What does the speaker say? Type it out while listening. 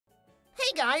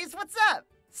Hey guys, what's up?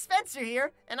 Spencer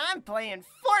here, and I'm playing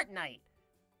Fortnite.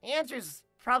 Andrew's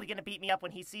probably gonna beat me up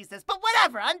when he sees this, but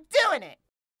whatever, I'm doing it!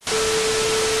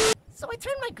 So I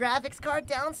turned my graphics card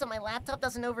down so my laptop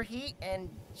doesn't overheat, and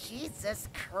Jesus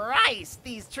Christ,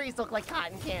 these trees look like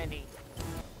cotton candy.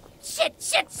 Shit,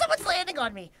 someone's landing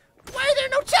on me! Why are there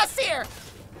no chests here?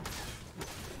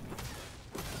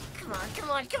 Come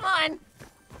on!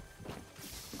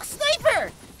 A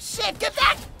sniper! Shit, get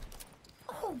back!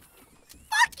 Oh,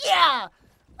 fuck yeah!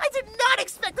 I did not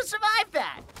expect to survive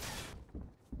that!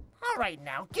 Alright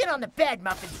now, get on the bed,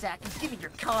 Muffin Sack, and give me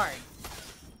your card.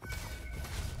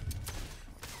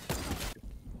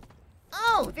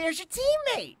 Oh, there's your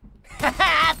teammate!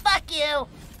 Haha, fuck you!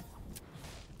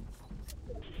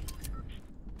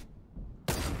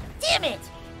 Damn it!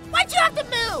 Why'd you have to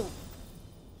move?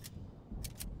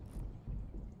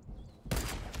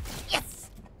 Yes!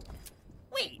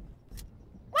 Wait,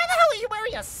 why the hell are you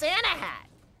wearing a Santa hat?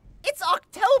 It's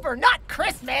October, not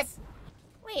Christmas!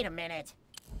 Wait a minute.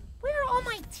 Where are all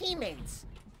my teammates?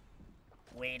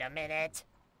 Wait a minute.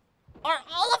 Are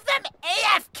all of them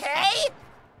AFK?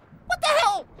 What the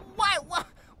hell? Why do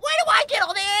I get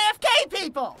all the AFK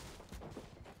people?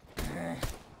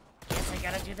 Guess I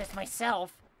gotta do this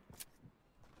myself.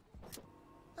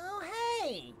 Oh,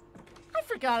 hey. I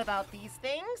forgot about these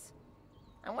things.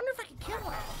 I wonder if I can kill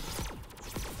one.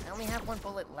 I only have one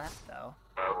bullet left, though.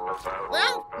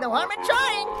 Well, no harm in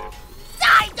trying.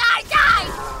 Die!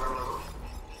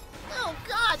 Oh,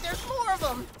 God, there's more of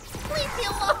them. Leave me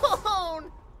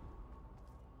alone.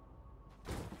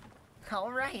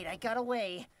 All right, I got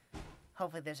away.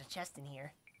 Hopefully there's a chest in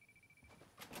here.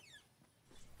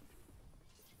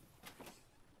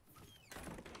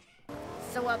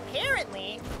 So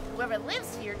apparently, whoever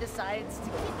lives here decides to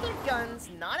keep their guns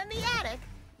not in the attic,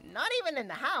 not even in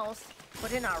the house,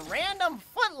 but in a random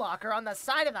footlocker on the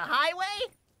side of the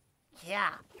highway?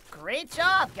 Yeah, great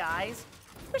job, guys.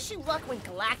 Wish you luck when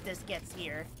Galactus gets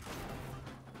here.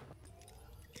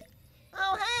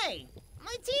 Oh, hey!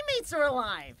 My teammates are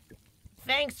alive!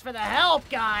 Thanks for the help,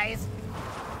 guys!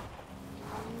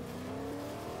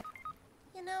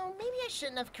 You know, maybe I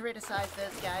shouldn't have criticized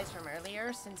those guys from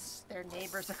earlier, since their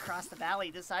neighbors across the valley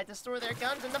decide to store their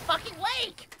guns in the fucking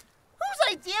lake!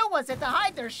 Whose idea was it to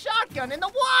hide their shotgun in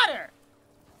the water?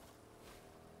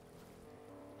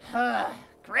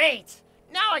 Great!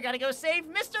 Now I gotta go save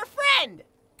Mr. Friend!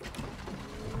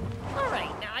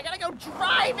 Alright, now I gotta go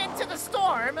drive into the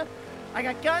storm. I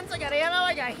got guns, I got ammo,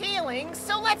 I got healing,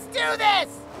 so let's do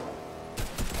this!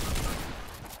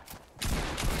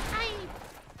 I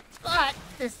thought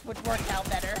this would work out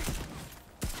better.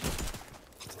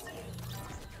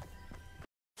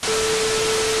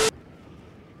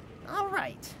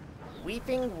 Alright,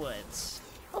 Weeping Woods.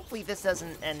 Hopefully this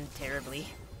doesn't end terribly.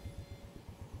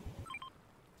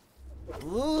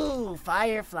 Ooh,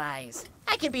 fireflies.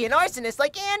 I can be an arsonist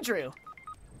like Andrew.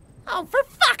 Oh, for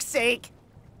fuck's sake!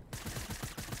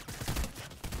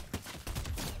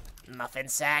 Muffin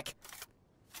Sack.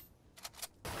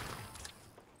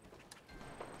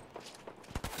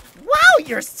 Wow,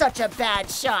 you're such a bad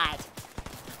shot!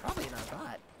 Probably not a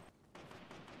bot.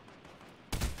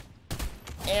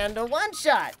 And a one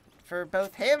shot for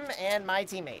both him and my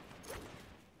teammate.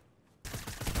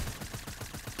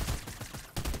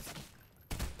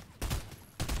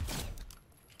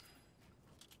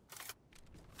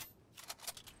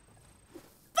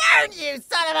 Burn, you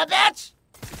son of a bitch!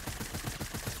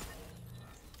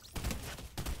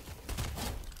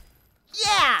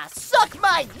 Yeah, suck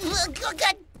my...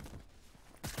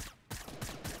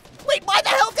 Wait, why the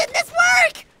hell didn't this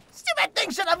work? Stupid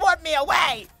thing should have warped me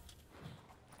away.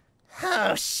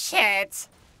 Oh, shit.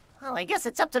 Well, I guess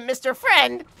it's up to Mr.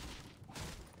 Friend.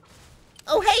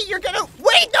 Oh, hey, you're gonna...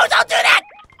 Wait, no, don't do that!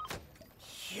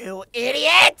 You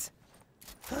idiot!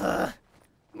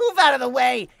 Move out of the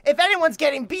way. If anyone's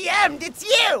getting BM'd, it's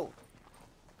you!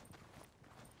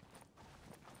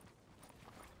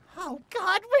 Oh,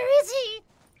 God, where is he?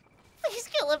 Please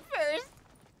kill him first.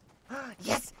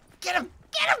 Yes, get him!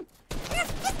 Get him!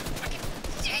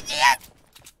 Yes!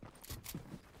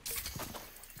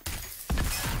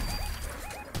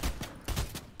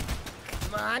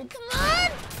 Come on!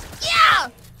 Yeah!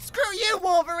 Screw you,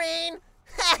 Wolverine!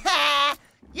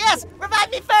 Yes, revive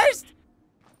me first!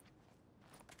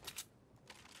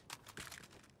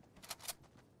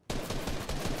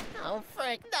 Oh,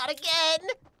 frick, not again!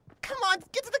 Come on,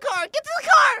 get to the car! Get to the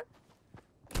car!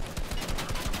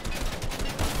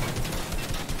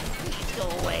 Please go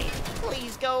away.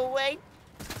 Please go away.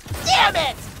 Damn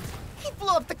it! He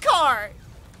blew up the car!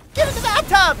 Get in the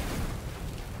bathtub!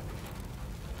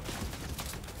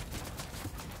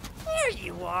 There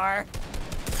you are.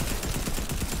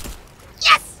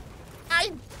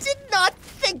 not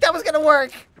think that was gonna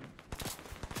work.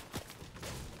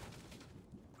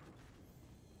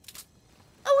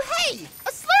 Oh, hey, a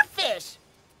slurpfish.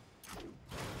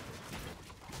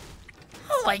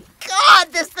 Oh my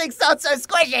God, this thing sounds so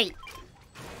squishy.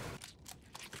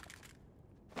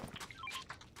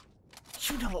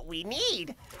 You know what we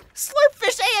need?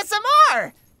 Slurpfish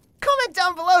ASMR! Comment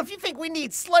down below if you think we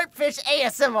need Slurpfish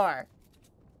ASMR.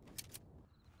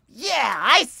 Yeah,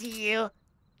 I see you.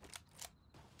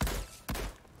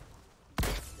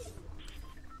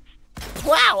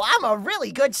 Wow, I'm a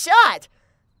really good shot.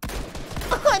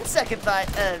 On second thought,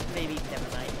 maybe, never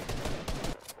mind.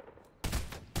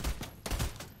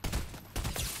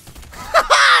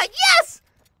 Haha, yes!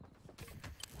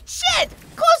 Shit,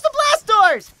 close the blast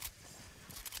doors!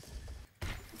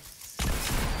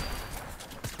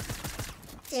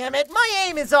 Damn it, my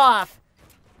aim is off!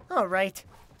 Alright.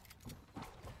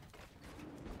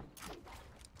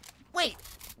 Wait,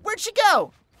 where'd she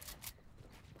go?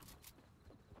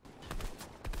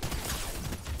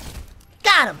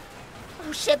 Got him!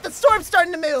 Oh shit, the storm's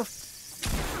starting to move!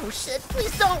 Oh shit,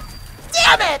 please don't!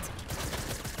 Damn it!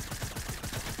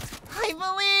 I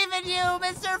believe in you,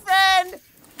 Mr. Friend!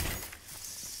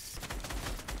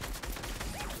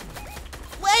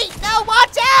 Wait, no,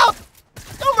 watch out!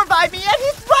 Don't revive me yet,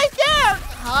 he's right there!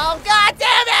 Oh, God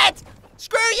damn it!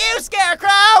 Screw you,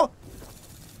 Scarecrow!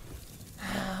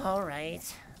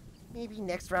 Alright. Maybe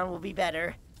next round will be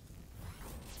better.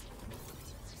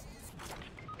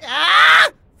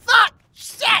 Ah! Fuck!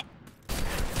 Shit!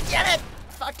 Damn it!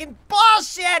 Fucking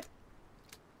bullshit!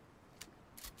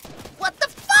 What the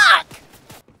fuck?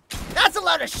 That's a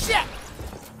load of shit!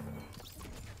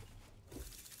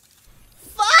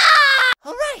 Fuck!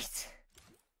 Alright.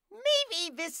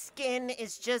 Maybe this skin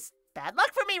is just bad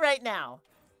luck for me right now.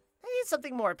 I need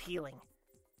something more appealing.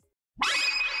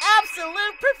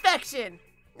 Absolute perfection!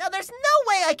 Now there's no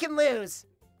way I can lose!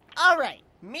 Alright,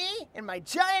 me and my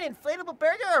giant inflatable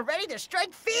burger are ready to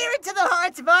strike fear into the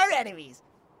hearts of our enemies.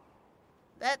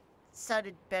 That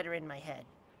sounded better in my head.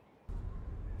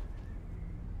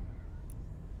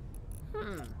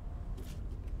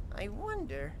 I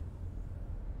wonder...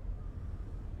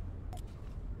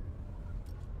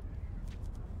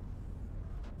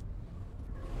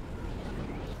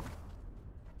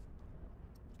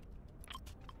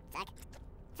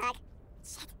 Fuck.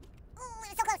 Shit. Ooh, it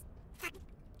was so close. Fuck.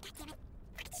 God damn it.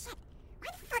 Fuck, shit.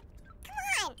 What the fuck? Come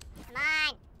on. Come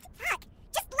on. Fuck.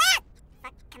 Just laugh.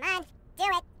 Fuck. Come on. Do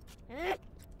it.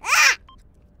 Ah!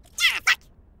 Ah, fuck.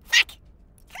 Fuck.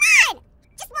 Come on.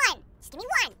 Just one. Just give me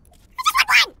one. I just want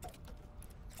one.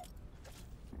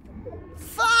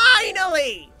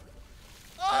 Finally!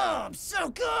 Oh, I'm so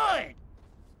good!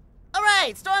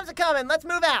 Alright, storms are coming. Let's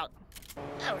move out.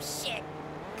 Oh, shit.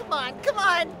 Come on, come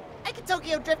on. I can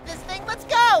Tokyo drift this thing. Let's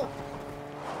go!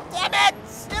 Damn it!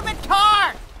 Stupid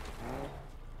car!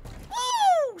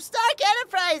 Woo! Stark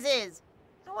Enterprises!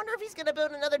 I wonder if he's gonna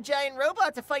build another giant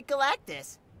robot to fight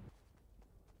Galactus.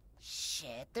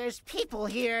 Shit, there's people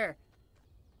here.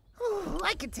 Ooh,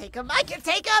 I can take them. I can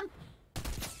take them!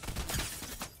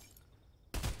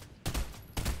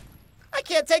 I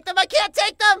can't take them. I can't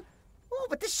take them! Oh,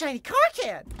 but this shiny car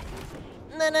can.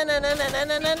 No, no, no, no, no, no,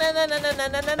 no, no, no, no, no, no,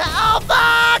 no, no, no. Oh,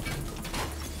 fuck!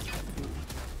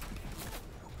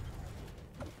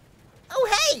 Oh,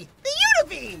 hey! The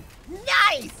Unibeam!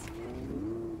 Nice!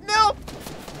 Nope!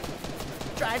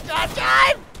 Drive, drive,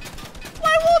 drive!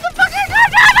 Why won't the fucking car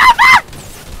drive?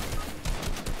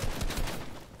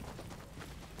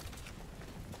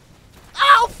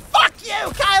 Oh, fuck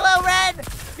you, Kylo Ren!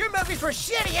 Your movies were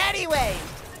shitty anyway!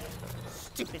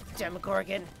 Stupid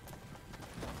Demogorgon.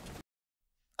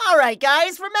 Alright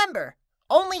guys, remember,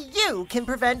 only you can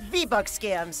prevent V-Buck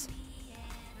scams.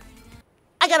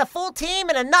 I got a full team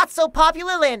and a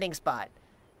not-so-popular landing spot.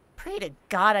 Pray to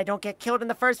God I don't get killed in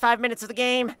the first 5 minutes of the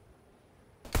game.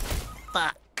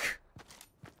 Fuck.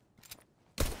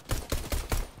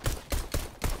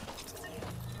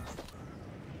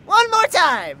 One more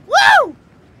time! Woo!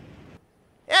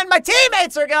 And my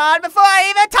teammates are gone before I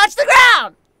even touch the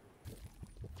ground!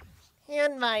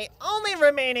 And my only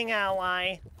remaining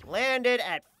ally landed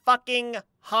at fucking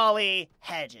Holly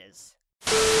Hedges.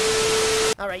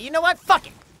 Alright, you know what? Fuck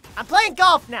it! I'm playing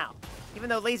golf now! Even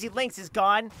though Lazy Lynx is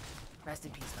gone. Rest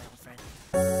in peace, my old friend.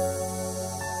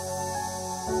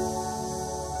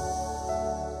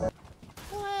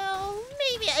 Well,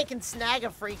 maybe I can snag a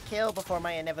free kill before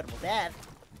my inevitable death.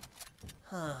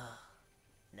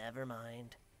 Never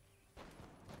mind.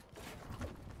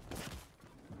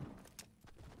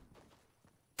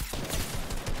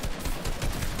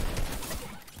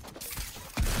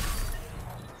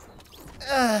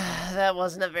 That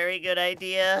wasn't a very good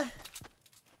idea.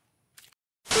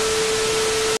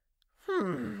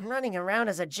 Running around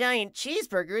as a giant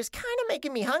cheeseburger is kind of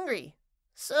making me hungry.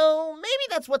 So maybe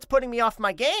that's what's putting me off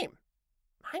my game.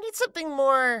 I need something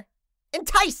more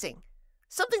enticing.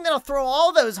 Something that'll throw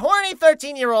all those horny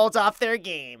 13-year-olds off their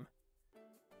game.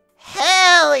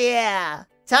 Hell yeah!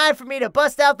 Time for me to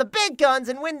bust out the big guns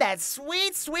and win that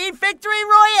sweet, sweet victory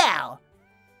royale!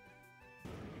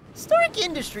 Stark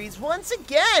Industries once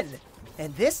again,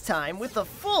 and this time with a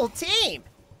full team.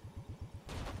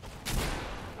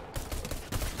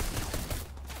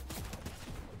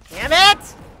 Damn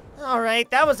it!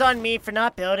 Alright, that was on me for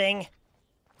not building.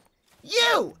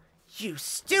 You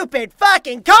stupid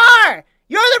fucking car!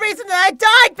 You're the reason that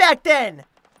I died back then!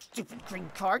 Stupid green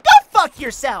car, go fuck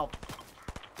yourself!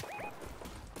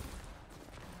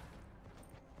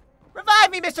 Revive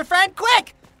me, Mr. Friend,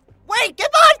 quick! Wait, give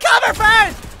on cover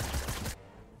first!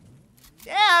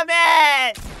 Damn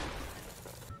it!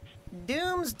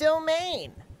 Doom's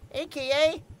Domain,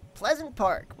 aka Pleasant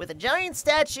Park, with a giant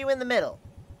statue in the middle.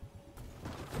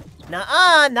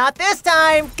 Nuh-uh, not this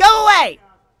time! Go away!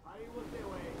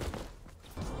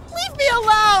 Leave me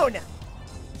alone!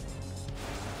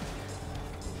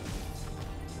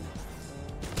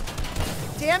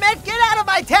 Damn it, get out of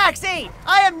my taxi!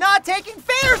 I am not taking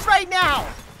fares right now!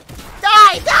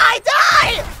 Die, die,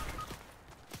 die!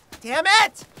 Damn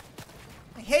it!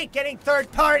 I hate getting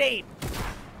third party!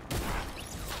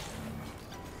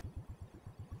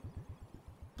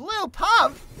 Blue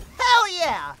pump? Hell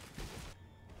yeah!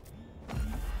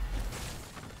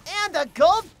 And a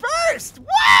gold burst!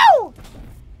 Woo!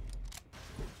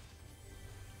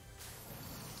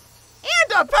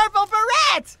 And a purple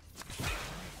beret!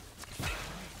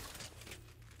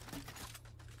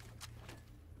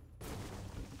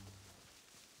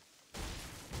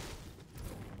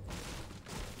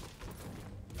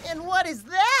 And what is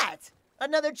that?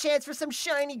 Another chance for some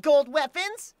shiny gold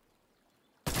weapons?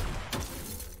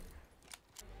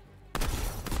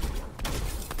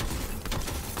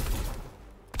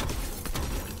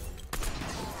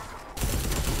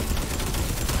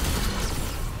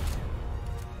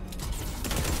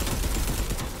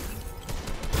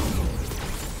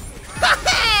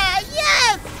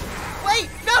 Yes! Wait,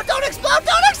 no, don't explode,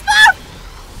 don't explode!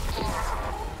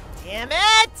 Damn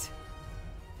it!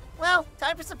 Well,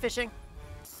 time for some fishing.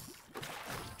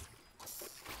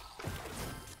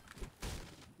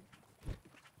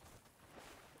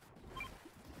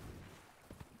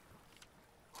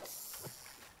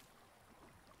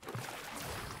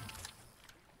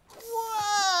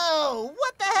 Whoa!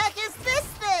 What the heck is this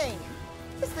thing?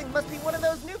 This thing must be one of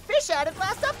those new fish added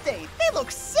last update. They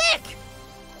look sick!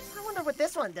 I wonder what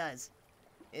this one does.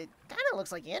 It kind of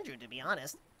looks like Andrew, to be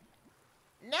honest.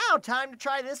 Now time to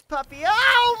try this puppy.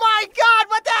 Oh my god,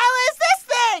 what the hell is this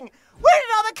thing? Where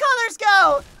did all the colors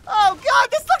go? Oh god,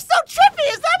 this looks so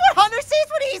trippy. Is that what Hunter sees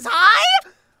when he's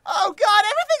high? Oh god,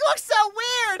 everything looks so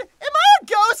weird. Am I a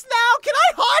ghost now? Can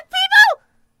I haunt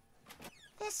people?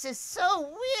 This is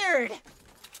so weird.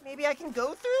 Maybe I can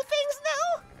go through things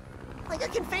now? Like I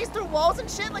can phase through walls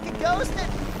and shit like a ghost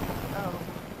and... Oh.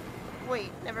 Wait,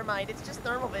 never mind. It's just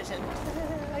thermal vision.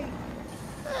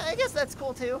 I guess that's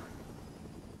cool too.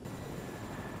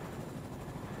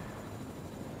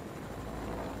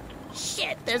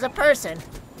 Shit, there's a person.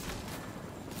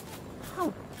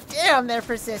 Oh, damn, they're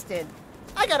persistent.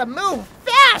 I gotta move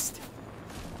fast!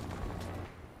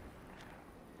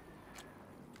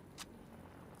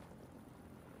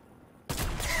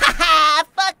 Haha,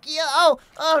 fuck you. Oh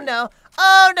no.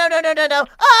 Oh, no.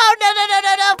 Oh,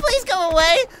 no. Please go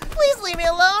away. Please leave me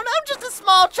alone. I'm just a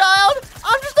small child.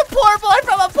 I'm just a poor boy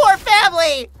from a poor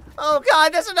family. Oh,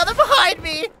 God, there's another behind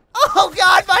me. Oh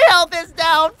God, my health is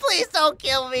down. Please don't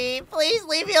kill me. Please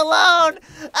leave me alone.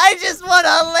 I just want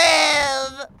to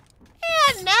live.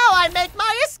 And now I make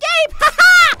my escape. Ha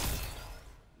ha!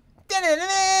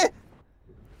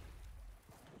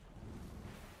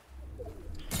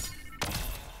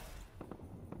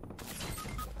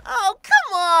 Oh,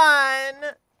 come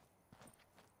on.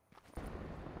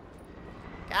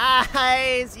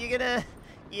 Guys, you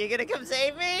gonna come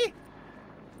save me?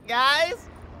 Guys?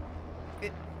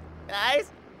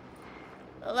 Guys?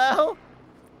 Hello?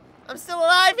 I'm still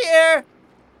alive here!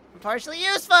 I'm partially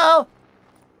useful!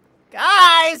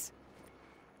 Guys!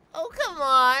 Oh, come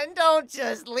on, don't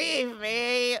just leave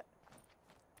me!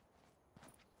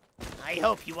 I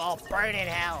hope you all burn in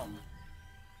hell.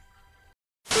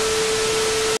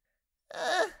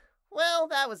 Well,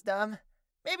 that was dumb.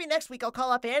 Maybe next week I'll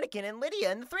call up Anakin and Lydia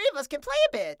and the three of us can play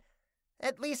a bit.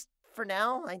 At least, for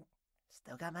now, I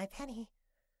still got my penny.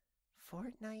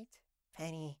 Fortnite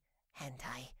penny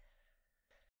hentai.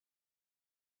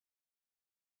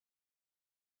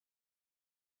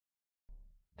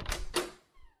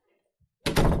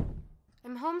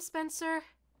 I'm home, Spencer.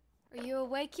 Are you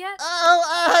awake yet?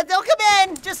 Oh, don't come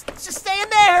in. Just stay in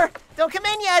there. Don't come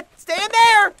in yet. Stay in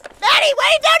there. Maddie,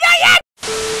 wait, don't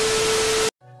yet!